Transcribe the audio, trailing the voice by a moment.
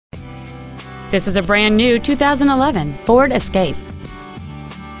This is a brand new 2011 Ford Escape.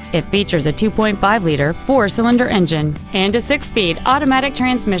 It features a 2.5-liter four-cylinder engine and a 6-speed automatic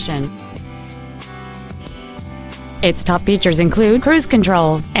transmission. Its top features include cruise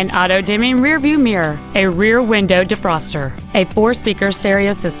control, an auto-dimming rear-view mirror, a rear window defroster, a 4-speaker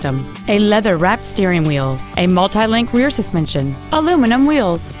stereo system, a leather-wrapped steering wheel, a multi-link rear suspension, aluminum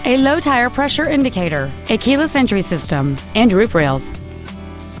wheels, a low-tire pressure indicator, a keyless entry system, and roof rails.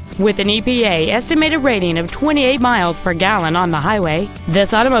 With an EPA estimated rating of 28 miles per gallon on the highway,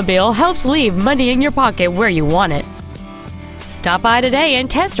 this automobile helps leave money in your pocket where you want it. Stop by today and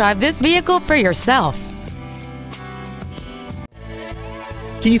test drive this vehicle for yourself.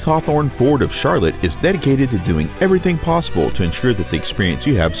 Keith Hawthorne Ford of Charlotte is dedicated to doing everything possible to ensure that the experience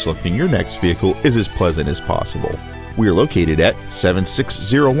you have selecting your next vehicle is as pleasant as possible. We are located at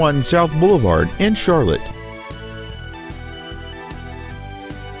 7601 South Boulevard in Charlotte.